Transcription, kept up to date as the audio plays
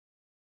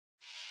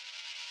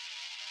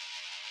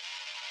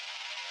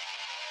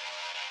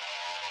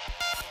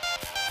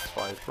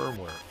5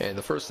 firmware. And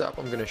the first app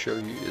I'm going to show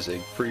you is a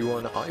free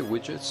one,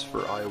 iWidgets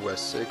for iOS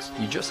 6.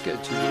 You just go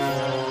to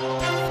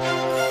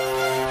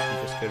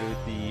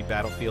the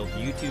Battlefield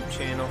YouTube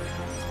channel.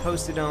 It's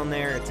posted on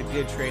there. It's a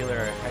good trailer.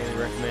 I highly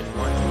recommend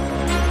watching.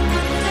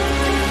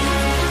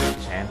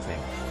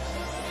 Chanting.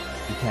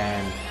 You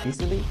can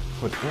easily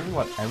put in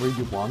whatever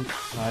you want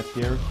right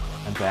here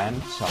and then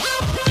shop.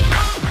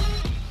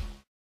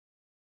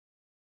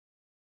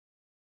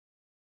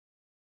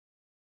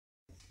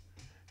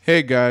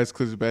 Hey guys,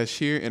 Clizzardbash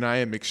here, and I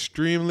am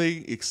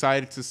extremely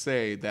excited to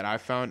say that I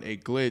found a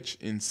glitch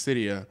in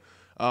Cydia.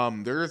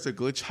 There is a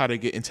glitch how to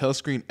get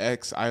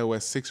IntelliscreenX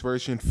iOS 6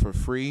 version for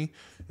free,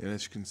 and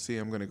as you can see,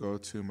 I'm going to go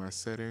to my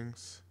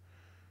settings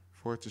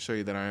for it to show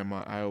you that I am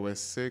on iOS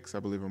 6. I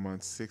believe I'm on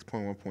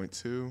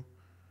 6.1.2.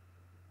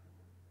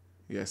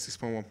 Yeah,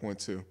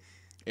 6.1.2.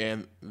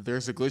 And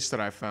there's a glitch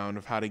that I found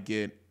of how to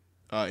get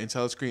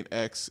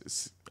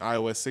IntelliscreenX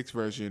iOS 6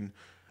 version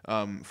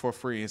for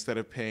free instead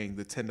of paying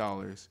the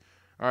 $10.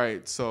 All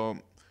right, so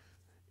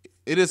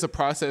it is a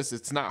process.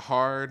 It's not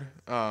hard,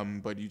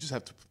 but you just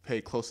have to pay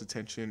close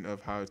attention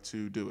of how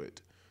to do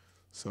it.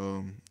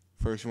 So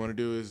first you want to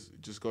do is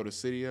just go to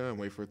Cydia and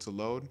wait for it to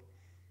load.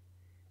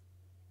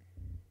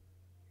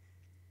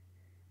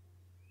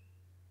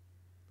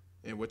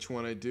 And what you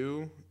want to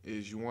do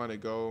is you want to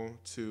go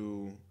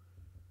to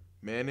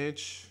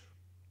Manage,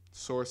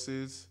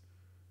 Sources,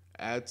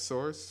 Add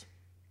Source,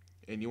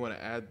 and you want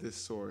to add this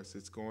source.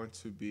 It's going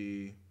to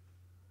be,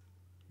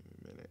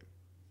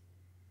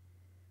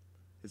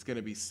 it's going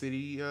to be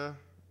Cydia,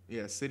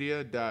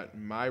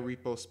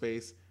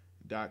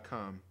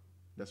 cydia.myrepospace.com.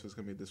 That's what's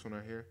going to be, this one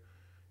right here.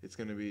 It's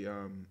going to be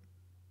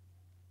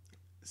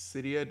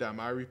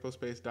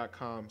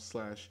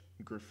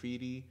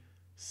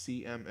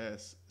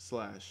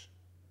cydia.myrepospace.com/graffiti-cms/.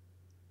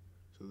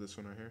 So this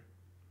one right here.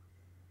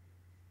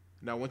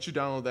 Now, once you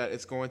download that,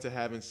 it's going to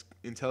have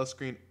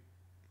IntelliscreenX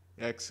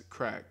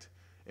cracked.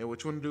 And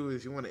what you want to do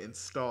is you want to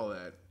install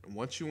that.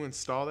 Once you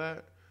install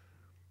that,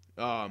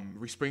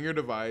 respring your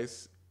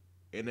device,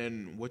 and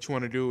then what you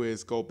want to do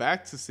is go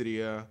back to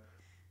Cydia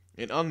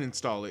and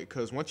uninstall it.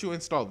 Because once you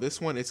install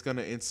this one, it's going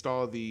to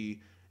install the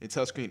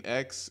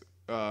IntelliscreenX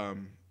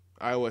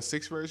iOS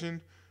 6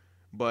 version,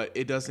 but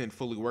it doesn't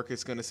fully work.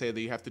 It's going to say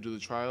that you have to do the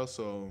trial.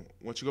 So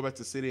once you go back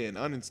to Cydia and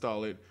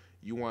uninstall it,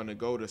 you want to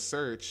go to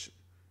search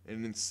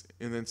and then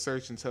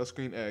search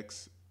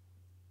IntelliscreenX.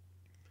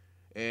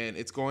 And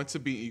it's going to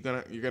be,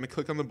 you're gonna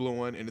click on the blue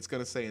one, and it's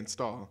gonna say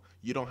install.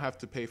 You don't have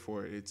to pay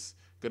for it. It's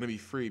gonna be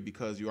free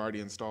because you already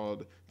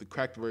installed the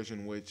cracked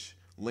version, which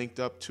linked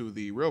up to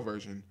the real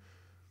version.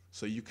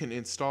 So you can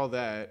install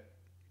that.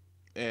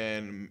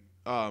 And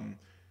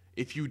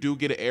if you do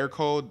get an error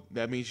code,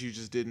 that means you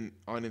just didn't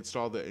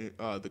uninstall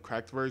the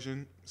cracked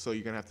version. So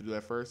you're gonna have to do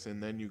that first,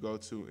 and then you go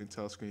to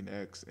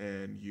IntelliscreenX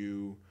and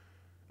you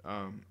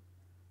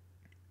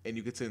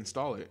get to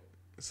install it.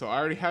 So I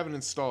already have it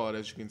installed,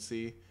 as you can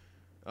see.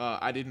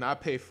 I did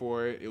not pay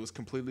for it. It was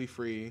completely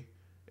free,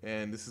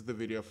 and this is the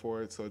video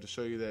for it. So to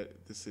show you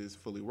that this is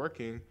fully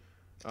working,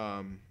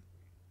 I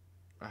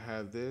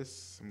have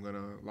this. I'm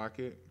gonna lock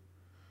it,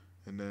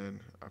 and then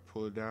I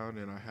pull it down,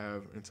 and I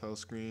have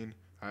IntelliScreen.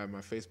 I have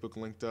my Facebook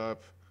linked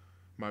up,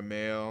 my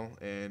mail,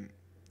 and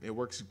it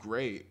works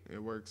great.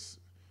 It works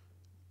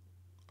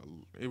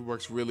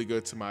really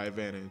good to my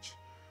advantage.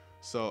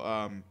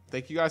 So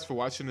thank you guys for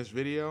watching this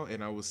video,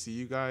 and I will see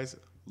you guys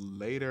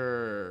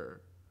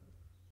later.